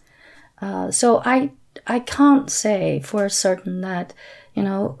returnees. So I can't say for certain that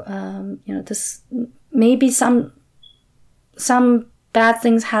this maybe some bad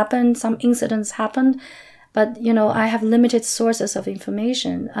things happened, some incidents happened, but I have limited sources of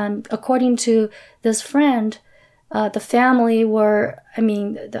information. According to this friend, the family were,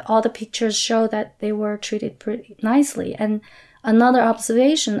 all the pictures show that they were treated pretty nicely. And another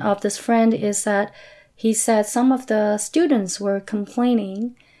observation of this friend is that he said some of the students were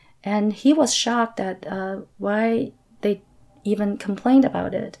complaining. And he was shocked at why they even complained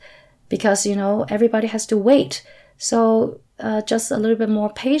about it, because, everybody has to wait. So just a little bit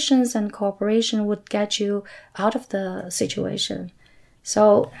more patience and cooperation would get you out of the situation.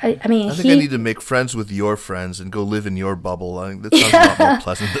 So, I think I need to make friends with your friends and go live in your bubble. I think that sounds a lot more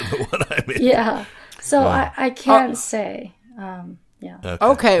pleasant than the one I'm in. Yeah. So I can't say. Yeah.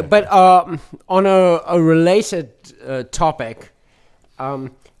 Okay, but on a related topic,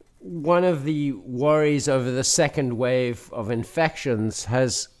 one of the worries over the second wave of infections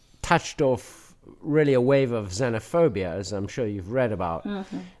has touched off really a wave of xenophobia, as I'm sure you've read about.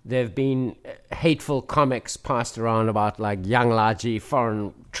 Mm-hmm. There have been hateful comics passed around about like Yang Laji,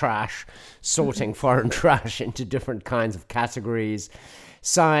 foreign trash, sorting foreign trash into different kinds of categories.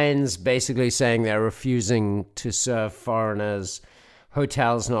 Signs basically saying they're refusing to serve foreigners,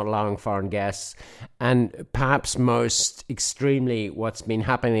 hotels not allowing foreign guests, and perhaps most extremely what's been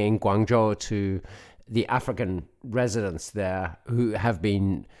happening in Guangzhou to the African residents there, who have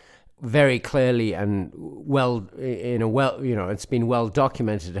been very clearly and it's been well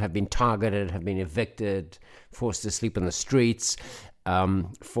documented, have been targeted, have been evicted, forced to sleep in the streets,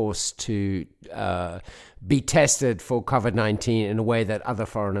 forced to be tested for COVID-19 in a way that other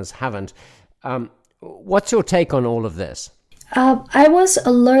foreigners haven't. What's your take on all of this? I was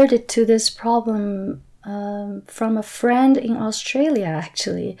alerted to this problem from a friend in Australia,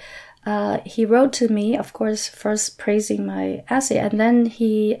 actually. He wrote to me, of course, first praising my essay, and then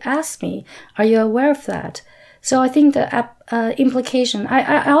he asked me, are you aware of that? So I think the implication,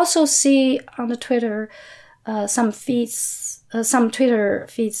 I also see on the Twitter, some Twitter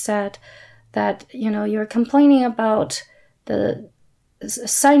feeds said that, you're complaining about the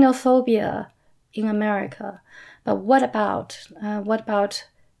xenophobia in America. But what about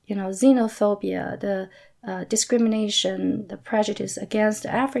xenophobia, the discrimination, the prejudice against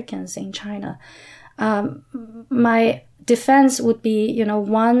Africans in China? My defense would be,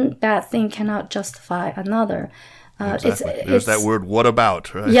 one bad thing cannot justify another. Exactly. There's that word, what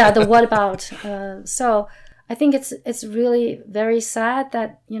about, right? Yeah, the what about. So I think it's really very sad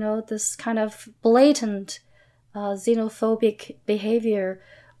that, this kind of blatant xenophobic behavior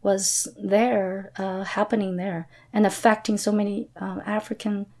was there, happening there, and affecting so many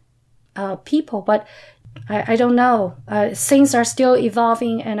African people. But I don't know. Things are still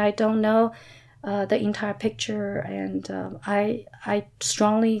evolving, and I don't know the entire picture. And I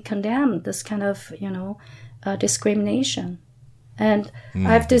strongly condemn this kind of, discrimination. And I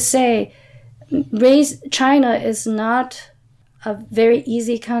have to say, China is not a very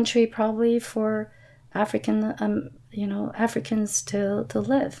easy country, probably for Africans to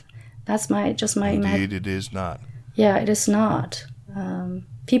live. That's my Indeed, it is not. Yeah, it is not.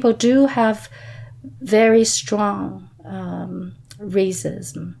 People do have very strong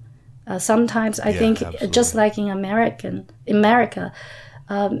racism. Sometimes I think, absolutely. Just like in America,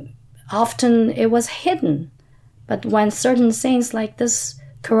 often it was hidden. But when certain things like this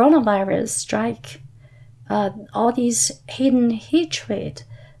coronavirus strike, all these hidden hatred,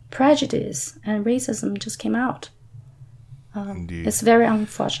 prejudice, and racism just came out. Indeed. It's very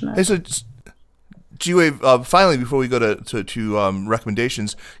unfortunate. Jiwei, finally, before we go to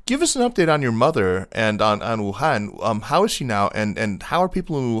recommendations, give us an update on your mother and on Wuhan. How is she now, and how are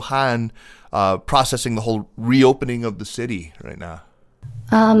people in Wuhan processing the whole reopening of the city right now?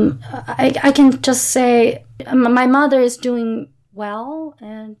 I can just say my mother is doing well,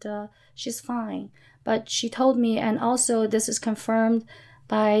 and she's fine. But she told me, and also this is confirmed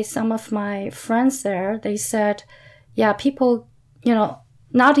by some of my friends there, they said, yeah, people,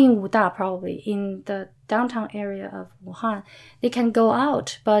 not in Wuda probably, in the downtown area of Wuhan, they can go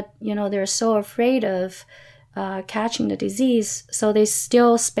out, but, they're so afraid of catching the disease, so they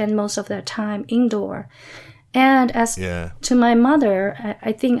still spend most of their time indoor. And as to my mother,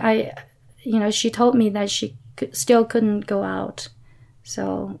 I think she told me that she still couldn't go out.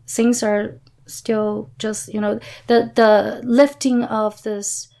 So things are still just, the lifting of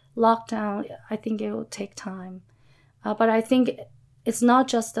this lockdown, I think it will take time. But I think it's not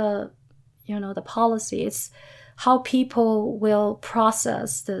just the policy, it's how people will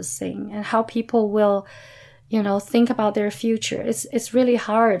process this thing and how people will, think about their future. It's really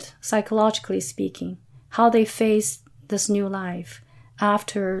hard, psychologically speaking, how they face this new life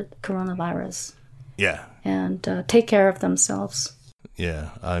after coronavirus. Yeah. And take care of themselves. Yeah,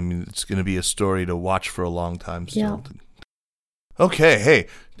 I mean, it's going to be a story to watch for a long time still. Yeah. Okay, hey,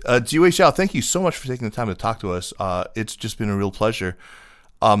 Jiwei Xiao, thank you so much for taking the time to talk to us. It's just been a real pleasure.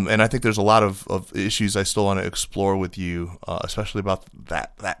 And I think there's a lot of issues I still want to explore with you, especially about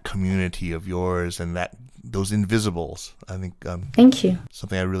that community of yours and those invisibles. I think thank you.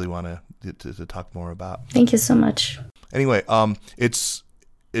 Something I really want to talk more about. Thank you so much. Anyway, it's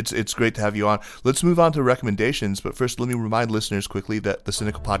great to have you on. Let's move on to recommendations, but first let me remind listeners quickly that the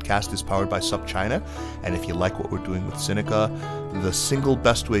Sinica podcast is powered by SupChina, and if you like what we're doing with Sinica, the single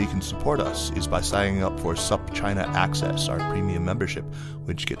best way you can support us is by signing up for SupChina Access, our premium membership,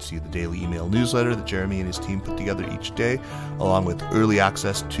 which gets you the daily email newsletter that Jeremy and his team put together each day, along with early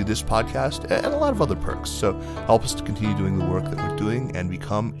access to this podcast and a lot of other perks. So help us to continue doing the work that we're doing and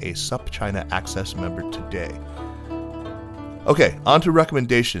become a SupChina Access member today. Okay, on to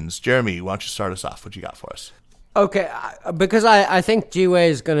recommendations. Jeremy, why don't you start us off? What you got for us? Okay, because I think Jiwei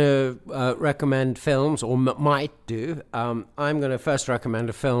is going to recommend films, or might do. I'm going to first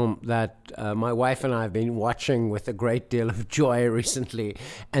recommend a film that my wife and I have been watching with a great deal of joy recently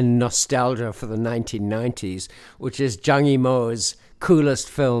and nostalgia for the 1990s, which is Zhang Yimou's coolest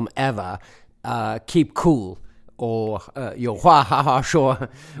film ever, Keep Cool, or 有话好好说,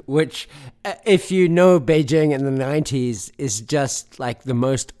 which, if you know Beijing in the 90s, is just like the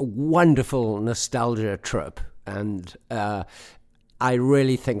most wonderful nostalgia trip. And I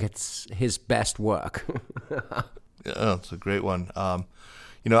really think it's his best work. Yeah, it's a great one.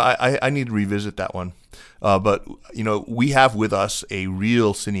 I need to revisit that one. But we have with us a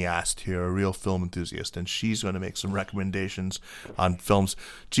real cineast here, a real film enthusiast, and she's going to make some recommendations on films.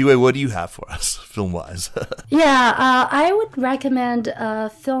 Jiwei, what do you have for us, film-wise? I would recommend a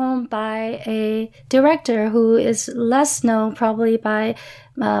film by a director who is less known probably by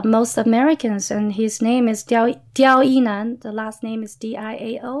most Americans, and his name is Diao Yinan. The last name is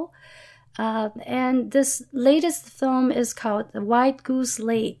Diao. And this latest film is called The White Goose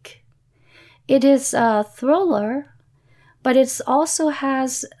Lake. It is a thriller, but it also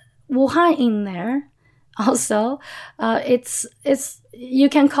has Wuhan in there. Also, it's you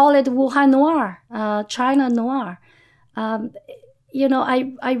can call it Wuhan noir, China noir. I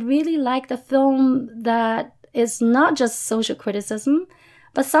really like the film that is not just social criticism,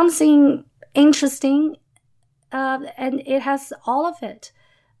 but something interesting, and it has all of it.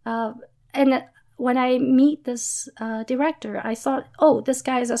 And when I meet this director, I thought, this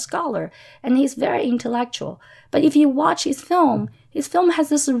guy is a scholar, and he's very intellectual. But if you watch his film has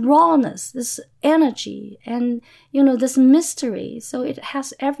this rawness, this energy, and, this mystery. So it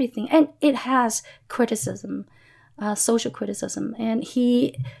has everything. And it has criticism, social criticism. And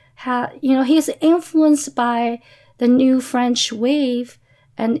he's influenced by the new French wave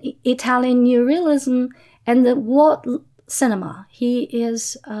and Italian neorealism and the world cinema. He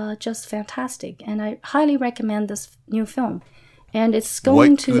is just fantastic, and I highly recommend this new film. And it's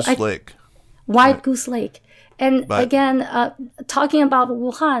going White Goose Lake. And again, talking about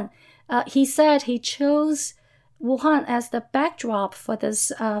Wuhan, he said he chose Wuhan as the backdrop for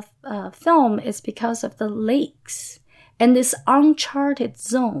this film is because of the lakes and this uncharted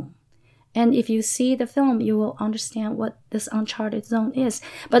zone. And if you see the film, you will understand what this uncharted zone is.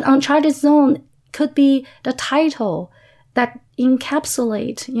 But uncharted zone could be the title that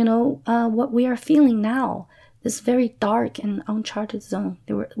encapsulate, what we are feeling now, this very dark and uncharted zone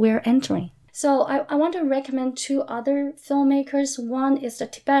that we're entering. So I want to recommend 2 other filmmakers. One is the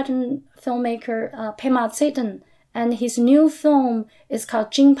Tibetan filmmaker Pema Tsetan, and his new film is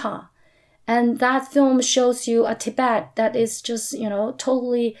called Jinpa. And that film shows you a Tibet that is just,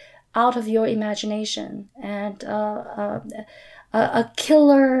 totally out of your imagination. And a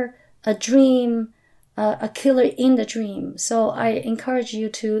killer, a dream, a killer in the dream. So I encourage you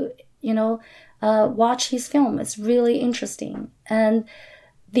to, watch his film. It's really interesting. And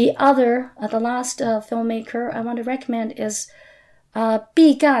the last filmmaker I want to recommend is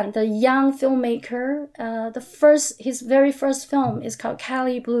Bi Gan, the young filmmaker. His very first film is called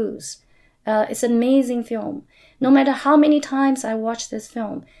Cali Blues. It's an amazing film. No matter how many times I watch this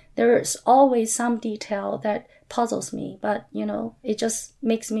film, there's always some detail that puzzles me, but it just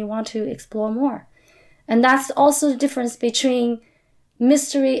makes me want to explore more. And that's also the difference between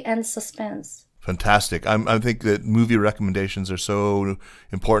mystery and suspense. Fantastic. I think that movie recommendations are so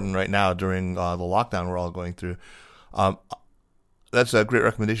important right now during the lockdown we're all going through. That's a great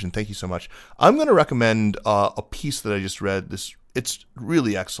recommendation. Thank you so much. I'm going to recommend a piece that I just read. It's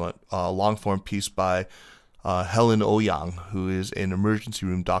really excellent. Long-form piece by Helen Ouyang, who is an emergency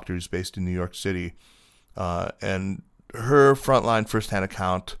room doctor who's based in New York City. And her frontline firsthand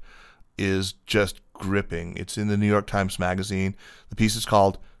account is just gripping. It's in the New York Times Magazine. The piece is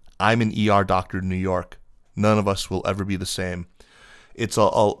called "I'm an ER Doctor in New York. None of us will ever be the same." It's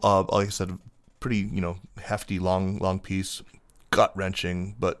like I said, pretty hefty, long piece, gut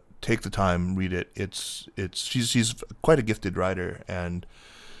wrenching. But take the time, read it. She's quite a gifted writer, and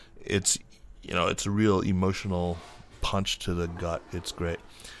it's a real emotional punch to the gut. It's great.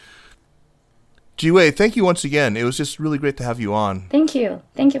 Jiwei, thank you once again. It was just really great to have you on. Thank you.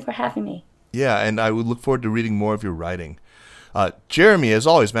 Thank you for having me. Yeah, and I would look forward to reading more of your writing. Jeremy, as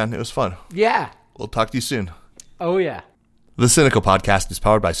always, man, it was fun. Yeah. We'll talk to you soon. Oh, yeah. The Sinica Podcast is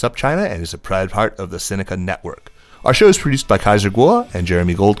powered by SupChina and is a proud part of the Sinica Network. Our show is produced by Kaiser Guo and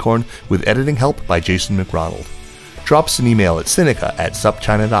Jeremy Goldkorn, with editing help by Jason McRonald. Drop us an email at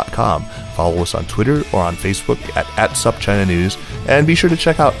sinica@supchina.com. Follow us on Twitter or on Facebook at SupChina News, and be sure to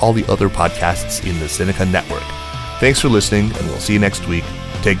check out all the other podcasts in the Sinica Network. Thanks for listening, and we'll see you next week.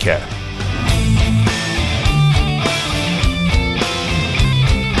 Take care.